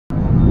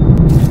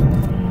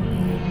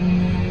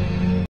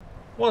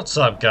What's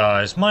up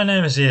guys, my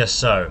name is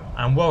ESO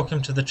and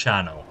welcome to the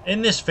channel.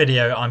 In this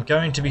video I'm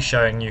going to be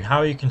showing you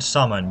how you can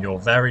summon your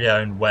very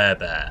own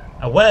WereBear.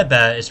 A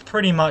WereBear is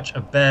pretty much a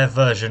bear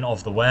version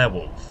of the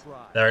werewolf.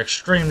 They're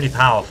extremely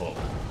powerful.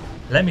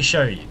 Let me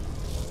show you.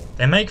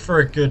 They make for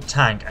a good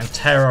tank and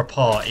tear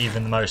apart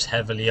even the most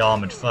heavily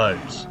armoured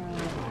foes.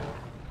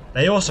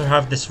 They also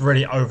have this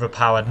really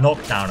overpowered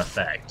knockdown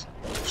effect,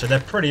 so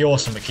they're pretty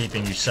awesome at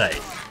keeping you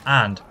safe,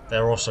 and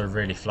they're also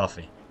really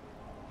fluffy.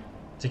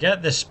 To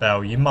get this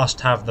spell you must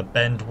have the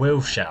Bend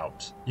Will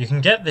shout. You can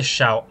get this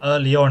shout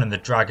early on in the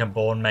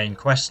Dragonborn main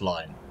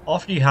questline.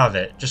 After you have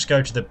it, just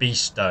go to the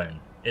Beast Stone.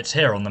 It's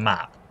here on the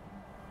map.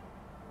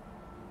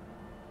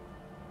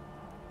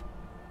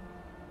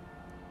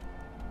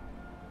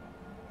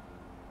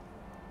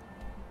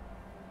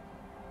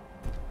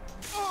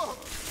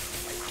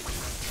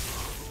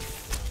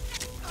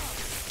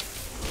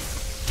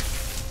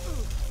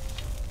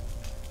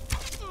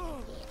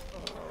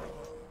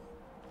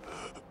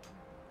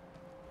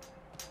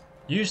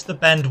 Use the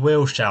Bend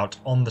Will shout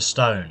on the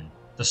stone.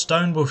 The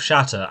stone will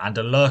shatter and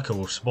a lurker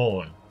will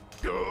spawn.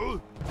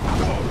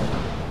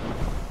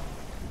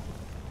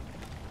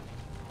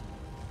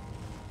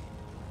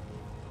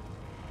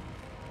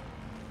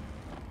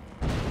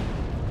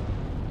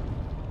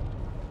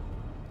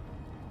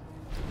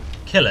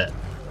 Kill it.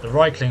 The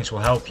Reiklings will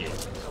help you.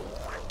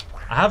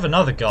 I have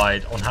another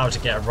guide on how to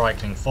get a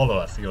Reikling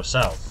follower for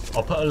yourself.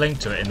 I'll put a link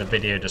to it in the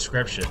video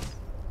description.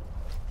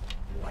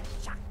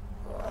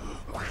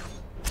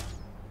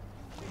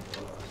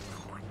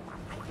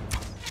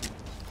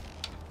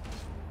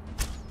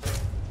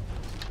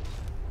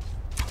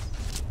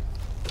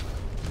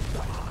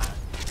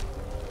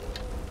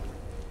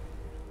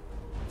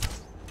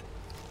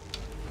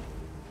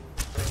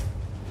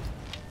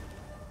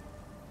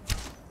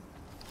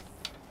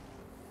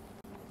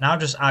 Now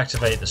just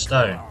activate the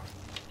stone.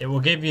 It will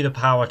give you the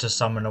power to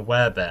summon a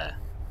WereBear.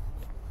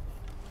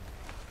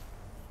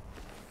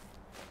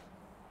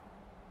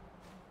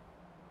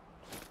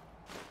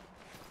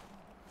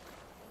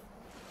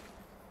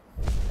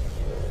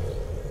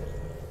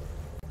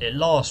 It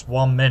lasts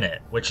 1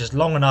 minute, which is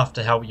long enough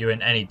to help you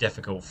in any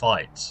difficult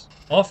fights.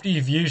 After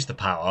you've used the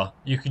power,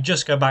 you can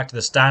just go back to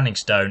the standing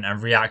stone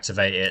and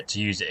reactivate it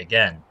to use it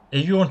again.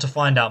 If you want to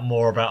find out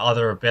more about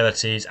other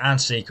abilities and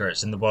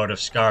secrets in the world of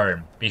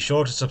Skyrim, be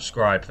sure to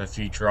subscribe for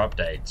future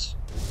updates.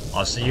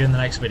 I'll see you in the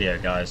next video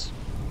guys.